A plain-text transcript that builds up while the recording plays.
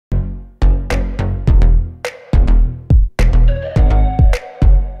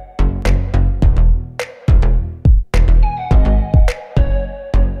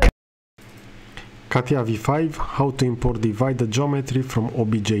Catia V5, how to import divided geometry from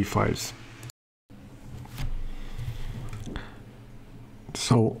OBJ files.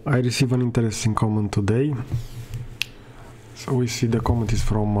 So I received an interesting comment today. So we see the comment is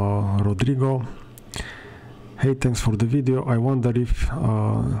from Rodrigo. Hey, thanks for the video. I wonder if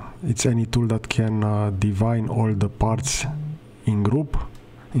it's any tool that can divide all the parts in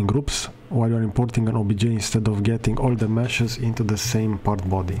groups while you're importing an OBJ instead of getting all the meshes into the same part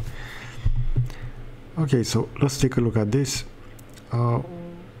body. Okay, so let's take a look at this.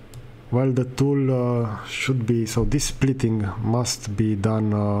 Well, the tool should be, so this splitting must be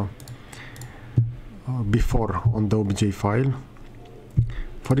done before on the OBJ file.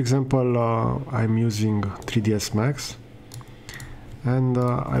 For example, I'm using 3ds Max, and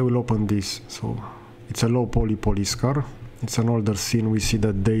I will open this. So it's a low poly scar. It's an older scene. We see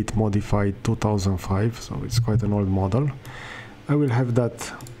the date modified 2005, so it's quite an old model. I will have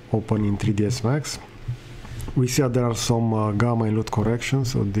that open in 3ds Max. We see that there are some gamma and LUT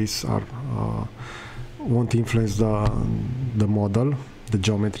corrections, so these are won't influence the model, the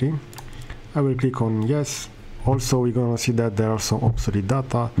geometry. I will click on yes. Also, we're gonna see that there are some obsolete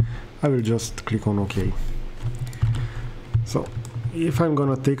data. I will just click on OK. So if I'm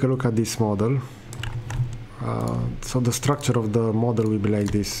gonna take a look at this model, so the structure of the model will be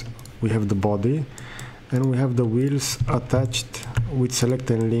like this. We have the body and we have the wheels attached with select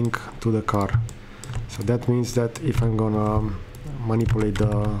and link to the car. So that means that if I'm gonna manipulate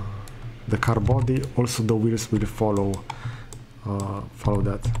the car body, also the wheels will follow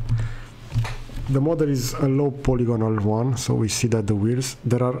that. The model is a low polygonal one, so we see that the wheels,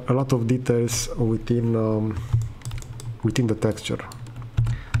 there are a lot of details within the texture.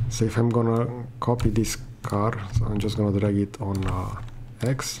 So if I'm gonna copy this car, so I'm just gonna drag it on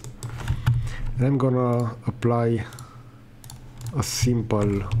X, and I'm gonna apply a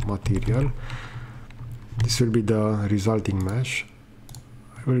simple material. This will be the resulting mesh.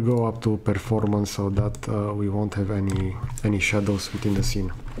 I will go up to performance so that we won't have any shadows within the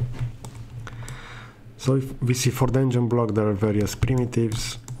scene. So if we see for the engine block, there are various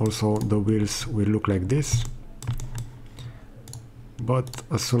primitives. Also the wheels will look like this. But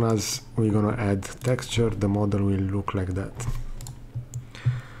as soon as we're gonna add texture, the model will look like that.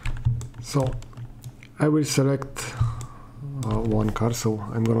 So I will select one car, so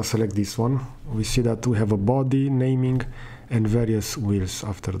I'm gonna select this one. We see that we have a body, naming, and various wheels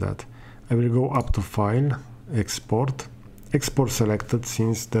after that. I will go up to File, Export. Export selected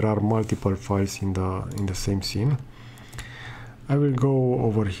since there are multiple files in the same scene. I will go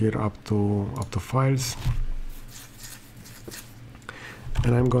over here up to Files,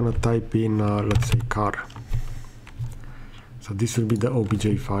 and I'm gonna type in let's say car. So this will be the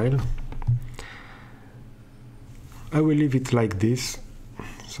OBJ file. I will leave it like this.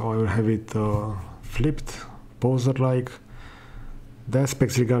 So I will have it flipped, poser-like. The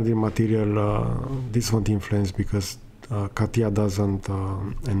aspects regarding material, this won't influence because Catia doesn't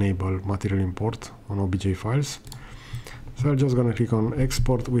enable material import on OBJ files. So I'm just gonna click on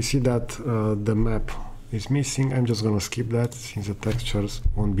export. We see that the map is missing. I'm just gonna skip that since the textures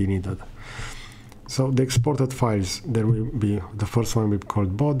won't be needed. So the exported files, there will be, the first one will be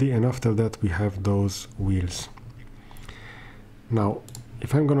called body, and after that we have those wheels. Now,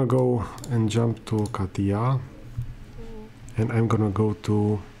 if I'm gonna go and jump to Catia, and I'm gonna go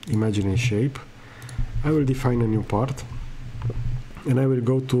to Imagine a Shape, I will define a new part, and I will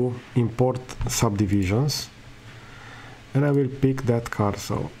go to Import Subdivisions, and I will pick that car,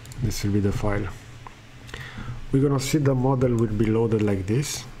 so this will be the file. We're gonna see the model will be loaded like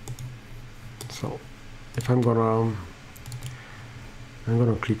this. So if I'm gonna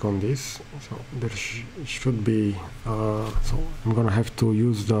click on this, so there should be, so I'm gonna have to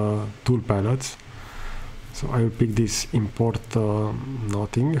use the tool palettes. So I will pick this import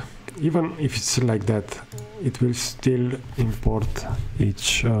nothing. Even if it's like that, it will still import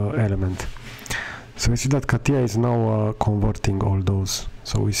each element. So we see that Catia is now converting all those.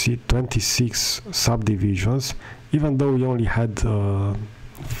 So we see 26 subdivisions, even though we only had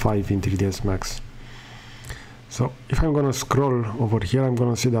 5 in 3ds Max. So if I'm gonna scroll over here, I'm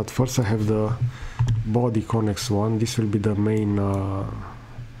gonna see that first I have the body connects one. This will be the main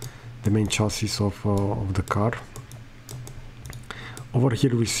chassis of the car. Over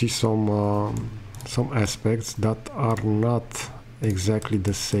here we see some aspects that are not exactly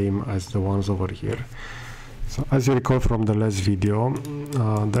the same as the ones over here. So as you recall from the last video,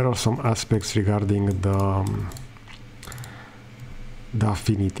 there are some aspects regarding the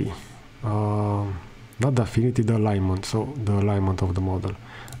affinity. Not the affinity, the alignment. So the alignment of the model.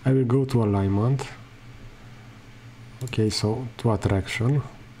 I will go to alignment. Okay, so to attraction.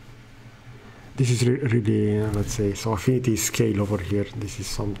 This is really, let's say, so affinity scale over here. This is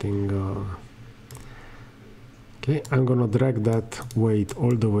something. Okay, I'm gonna drag that weight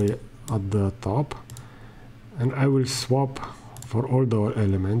all the way at the top, and I will swap for all the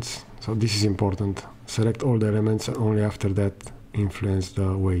elements. So this is important. Select all the elements, and only after that influence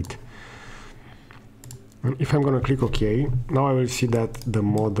the weight. And if I'm gonna click OK, now I will see that the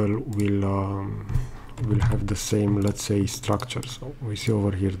model will have the same, let's say, structure. So we see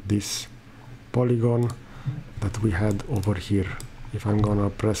over here this polygon that we had over here. If I'm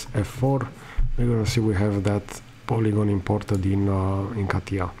gonna press F4, we're gonna see we have that polygon imported in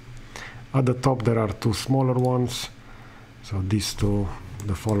Catia. At the top there are two smaller ones, so these two,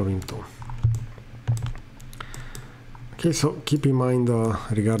 the following two. Okay, so keep in mind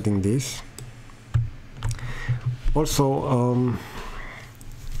regarding this. Also,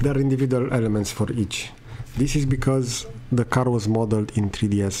 there are individual elements for each. This is because the car was modeled in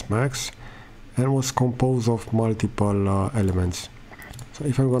 3ds Max and was composed of multiple elements. So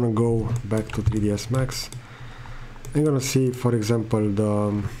if I'm gonna go back to 3ds Max, I'm gonna see, for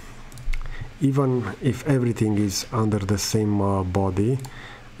example, even if everything is under the same body,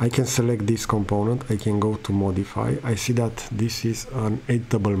 I can select this component, I can go to modify. I see that this is an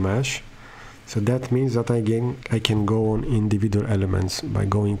editable mesh. So that means that I can go on individual elements by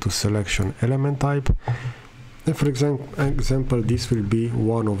going to selection element type. And for example, this will be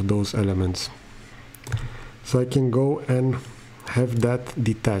one of those elements. So I can go and have that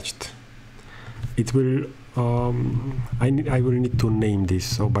detached. It will, I will need to name this.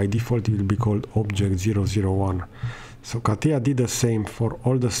 So by default it will be called object 001. So Catia did the same for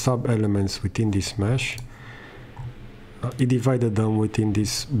all the sub elements within this mesh. It divided them within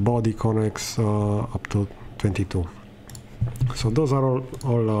this body connects up to 22. So those are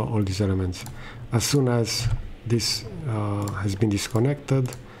all these elements. As soon as this has been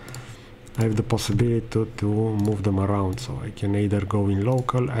disconnected, I have the possibility to move them around. So I can either go in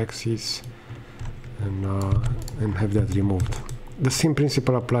local axis and have that removed. The same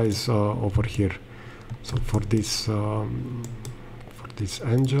principle applies over here. So for this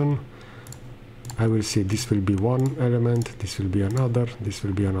engine, I will see this will be one element, this will be another, this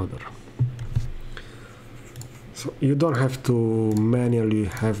will be another. So you don't have to manually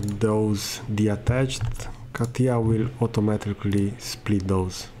have those detached. Catia will automatically split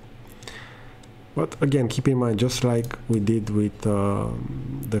those. But again, keep in mind, just like we did with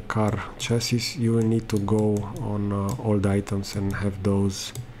the car chassis, you will need to go on all the items and have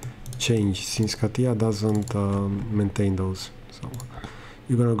those change, since Catia doesn't maintain those. So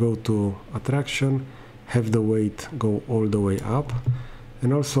you're gonna go to attraction, have the weight go all the way up,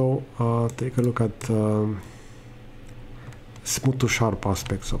 and also take a look at smooth to sharp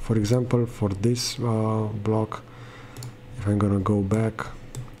aspect. So for example, for this block, if I'm gonna go back,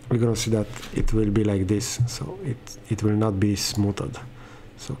 we're gonna see that it will be like this, so it will not be smoothed.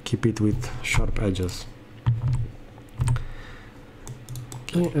 So keep it with sharp edges.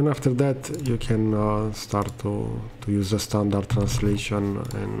 Okay, and after that you can start to use the standard translation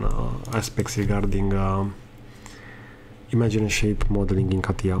and aspects regarding imagine shape modeling in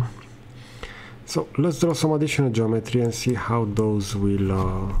Catia. So let's draw some additional geometry and see how those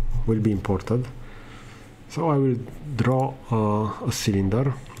will be imported. So I will draw a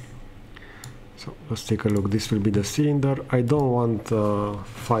cylinder. So let's take a look. This will be the cylinder. I don't want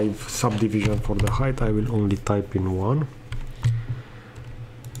 5 subdivisions for the height. I will only type in 1.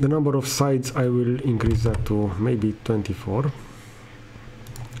 The number of sides, I will increase that to maybe 24.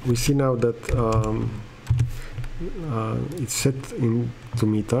 We see now that it's set into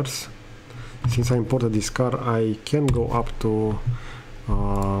meters. Since I imported this car, I can go up to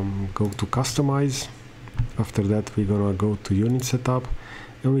customize. After that, we're gonna go to unit setup,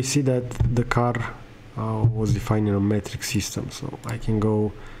 and we see that the car was defined in a metric system. So I can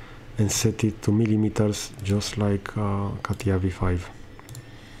go and set it to millimeters, just like Catia V5.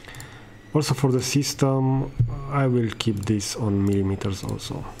 Also for the system, I will keep this on millimeters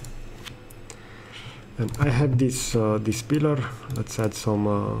also. And I have this this pillar. Let's add some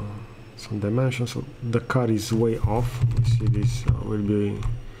dimensions. So the car is way off. You see this will be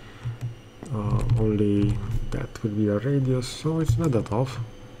only that will be a radius, so it's not that off.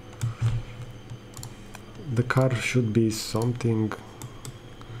 The car should be something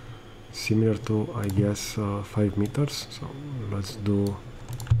similar to, I guess, 5 meters. So let's do.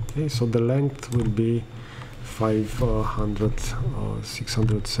 Okay, so the length will be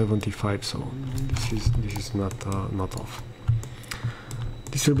 675. So this is not off.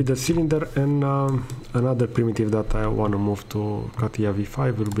 This will be the cylinder, and another primitive that I want to move to Catia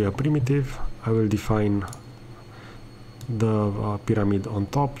V5 will be a primitive. I will define the pyramid on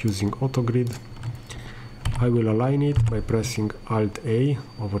top using AutoGrid. I will align it by pressing Alt A.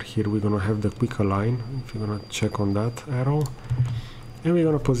 Over here we're gonna have the quick align, if you're gonna check on that arrow. And we're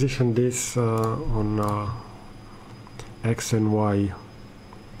gonna position this on X and Y,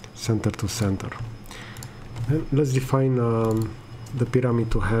 center to center. And let's define the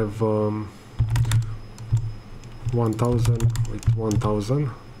pyramid to have 1000 with 1000,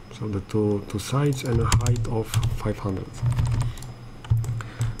 so the two sides, and a height of 500.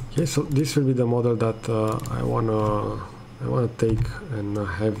 Okay, so this will be the model that I wanna take and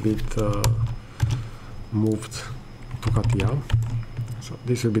have it moved to Catia. So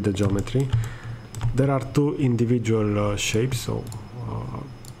this will be the geometry. There are two individual shapes, so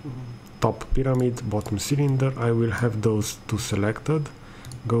top pyramid, bottom cylinder. I will have those two selected.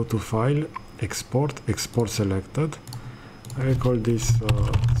 Go to File, Export, Export selected. I will call this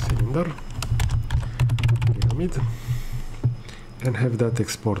cylinder, pyramid, and have that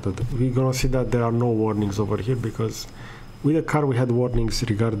exported. We're gonna see that there are no warnings over here, because with the car we had warnings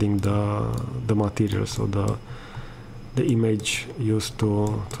regarding the material, so the image used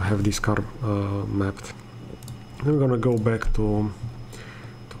to have this car mapped. Then we're gonna go back to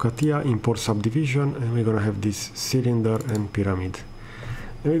Catia, import subdivision, and we're gonna have this cylinder and pyramid.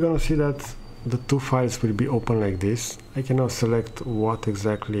 And we're gonna see that the two files will be open like this. I can now select what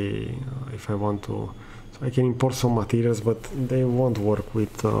exactly if I want to. So I can import some materials, but they won't work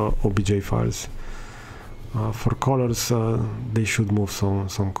with OBJ files. For colors, they should move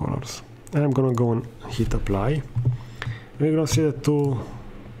some colors. And I'm gonna go and hit apply. And we're gonna see that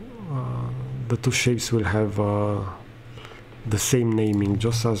the two shapes will have the same naming,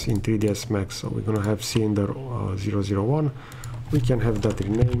 just as in 3ds Max. So we're gonna have cylinder 001. We can have that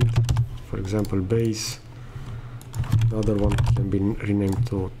renamed, for example, base. The other one can be renamed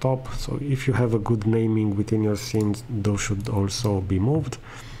to top. So if you have a good naming within your scenes, those should also be moved.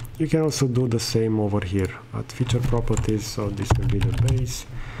 You can also do the same over here at feature properties. So this will be the base,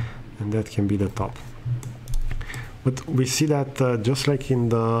 and that can be the top. But we see that just like in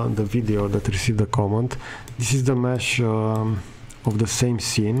the video that received the comment, this is the mesh of the same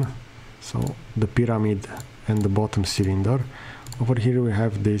scene, so the pyramid and the bottom cylinder. Over here we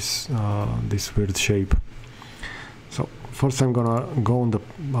have this this weird shape. So first I'm gonna go on the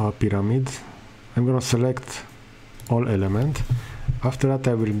pyramid. I'm gonna select all element. After that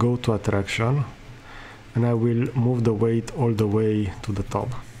I will go to attraction, and I will move the weight all the way to the top.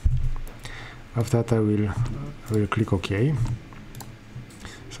 After that I will click OK.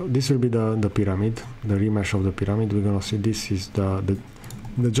 So this will be the pyramid, the remesh of the pyramid. We're gonna see this is the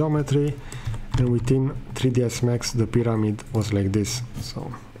geometry, and within 3ds Max the pyramid was like this.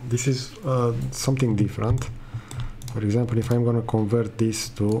 So this is something different. For example, if I'm gonna convert this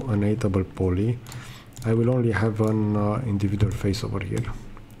to an 8-able poly, I will only have an individual face over here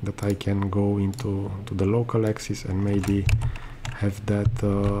that I can go into the local axis and maybe have that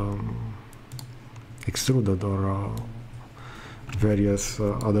extruded, or various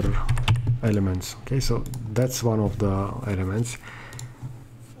other elements. Okay, so that's one of the elements.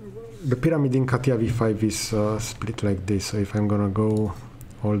 The pyramid in Catia V5 is split like this. So if I'm gonna go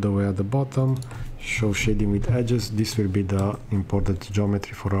all the way at the bottom, show shading with edges, this will be the imported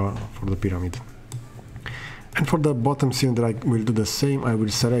geometry for the pyramid. And for the bottom cylinder I will do the same. I will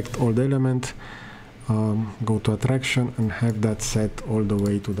select all the element, go to attraction, and have that set all the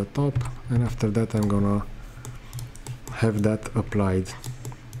way to the top, and after that I'm gonna have that applied.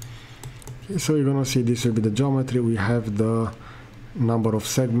 Okay, so you're gonna see this will be the geometry. We have the number of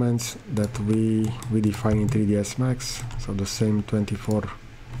segments that we define in 3ds Max, so the same 24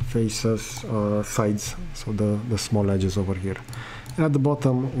 faces, sides, so the small edges over here. And at the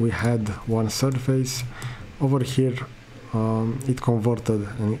bottom we had one surface. Over here it converted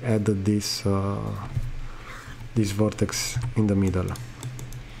and added this this vertex in the middle.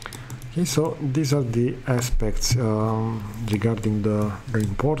 Okay, so these are the aspects regarding the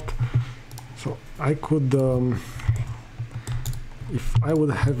import. So I could, if I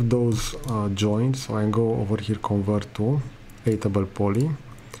would have those joined, so I go over here, convert to 8-able poly.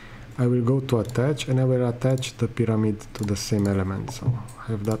 I will go to attach, and I will attach the pyramid to the same element. So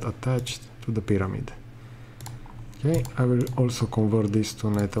have that attached to the pyramid. Okay, I will also convert this to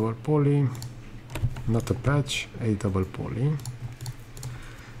an 8-able poly, not a patch, 8-able poly.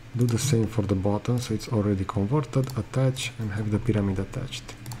 Do the same for the bottom, so it's already converted, attach, and have the pyramid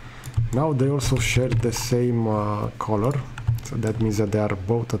attached. Now they also share the same color, so that means that they are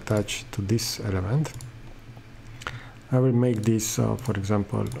both attached to this element. I will make this, for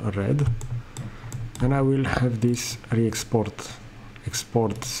example, red, and I will have this re-export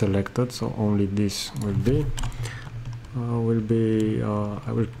export selected, so only this will be. will be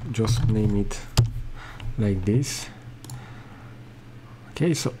I will just name it like this.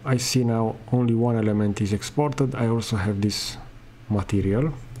 Okay, so I see now only one element is exported. I also have this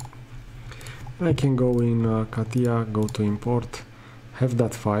material. I can go in Catia, go to import, have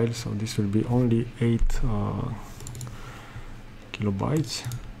that file. So this will be only 8 kilobytes.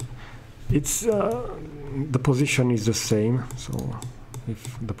 It's the position is the same. So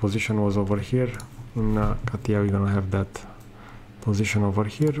if the position was over here in Catia, we're gonna have that position over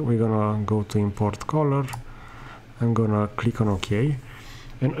here. We're gonna go to import color. I'm gonna click on OK.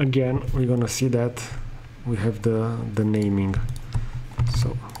 And again, we're gonna see that we have the naming.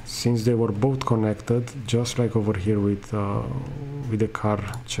 So since they were both connected, just like over here with the car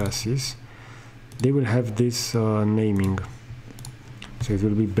chassis, they will have this naming. So it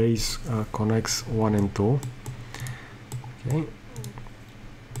will be base connects 1 and 2. Okay,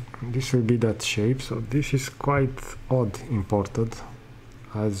 this will be that shape. So this is quite odd imported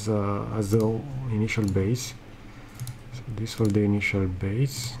as the initial base. This was the initial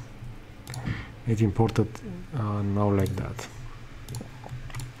base. It imported now like that.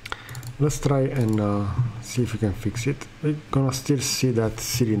 Let's try and see if we can fix it. We're gonna still see that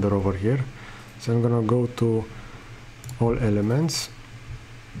cylinder over here. So I'm gonna go to all elements,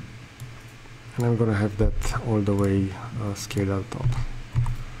 and I'm gonna have that all the way scaled at top.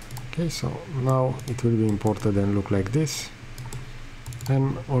 Okay, so now it will be imported and look like this.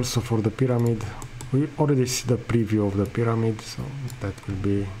 And also for the pyramid, we already see the preview of the pyramid, so that will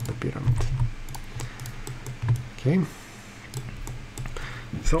be the pyramid. Okay.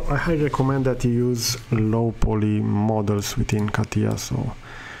 So I highly recommend that you use low poly models within Catia. So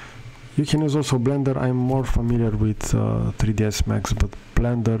you can use also Blender. I'm more familiar with 3ds Max, but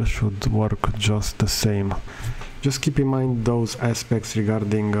Blender should work just the same. Just keep in mind those aspects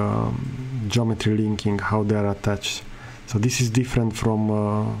regarding geometry linking, how they are attached. So this is different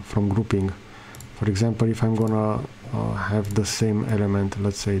from grouping. For example, if I'm gonna have the same element,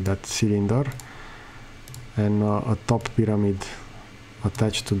 let's say that cylinder, and a top pyramid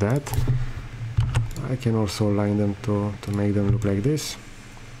attached to that, I can also align them to make them look like this.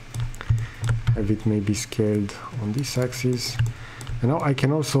 Have it maybe scaled on this axis. And now I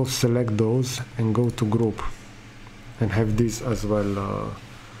can also select those and go to group and have this as well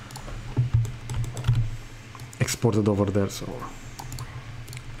exported over there. So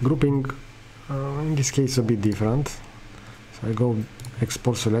grouping in this case a bit different. So I go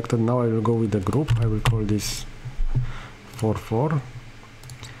export selected. Now I will go with the group. I will call this 4.4,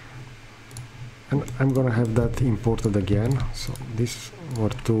 and I'm gonna have that imported again. So these were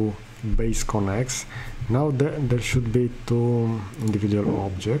two base connects. Now there should be two individual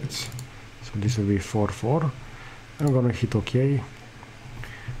objects. So this will be 4.4. I'm gonna hit OK.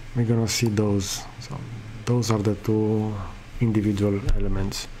 We're gonna see those. So those are the two individual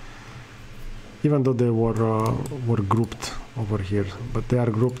elements, even though they were grouped over here, but they are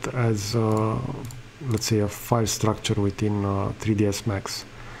grouped as let's say a file structure within 3ds Max.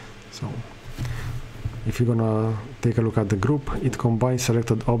 So if you're gonna take a look at the group, it combines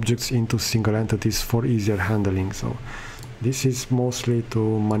selected objects into single entities for easier handling. So this is mostly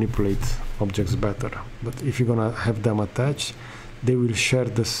to manipulate objects better, but if you're gonna have them attached, they will share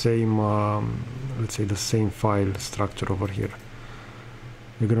the same let's say the same file structure over here.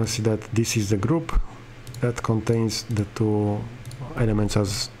 You're gonna see that this is the group that contains the two elements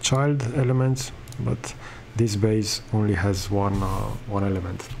as child elements, but this base only has one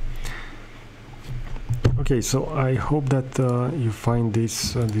element. Okay, so I hope that you find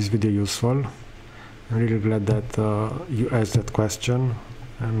this video useful. I'm really glad that you asked that question,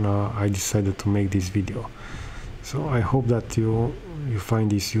 and I decided to make this video. So I hope that you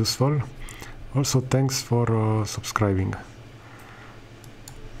find this useful. Also, thanks for subscribing.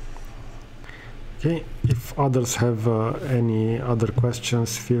 Okay, if others have any other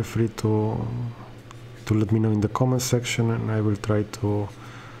questions, feel free to let me know in the comment section, and I will try to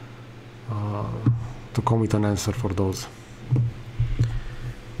come with an answer for those.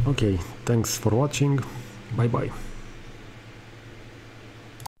 Okay, thanks for watching. Bye bye.